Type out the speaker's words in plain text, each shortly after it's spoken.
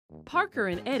Parker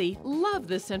and Eddie love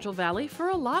the Central Valley for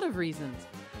a lot of reasons,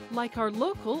 like our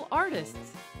local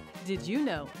artists. Did you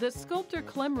know that sculptor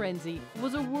Clem Renzi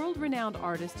was a world-renowned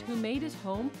artist who made his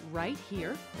home right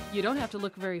here? You don't have to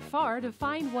look very far to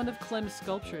find one of Clem's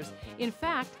sculptures. In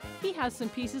fact, he has some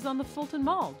pieces on the Fulton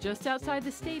Mall just outside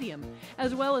the stadium,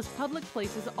 as well as public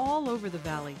places all over the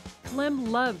valley.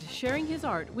 Clem loved sharing his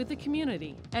art with the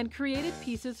community and created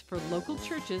pieces for local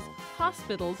churches,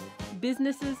 hospitals,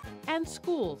 businesses, and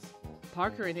schools.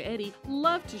 Parker and Eddie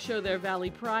love to show their valley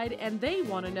pride, and they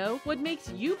want to know what makes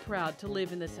you proud to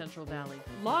live in the Central Valley.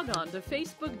 Log on to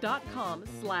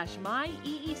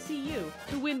facebook.com/myeecu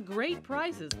to win great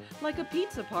prizes like a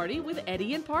pizza party with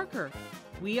Eddie and Parker.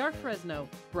 We are Fresno,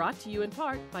 brought to you in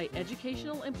part by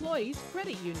Educational Employees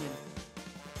Credit Union.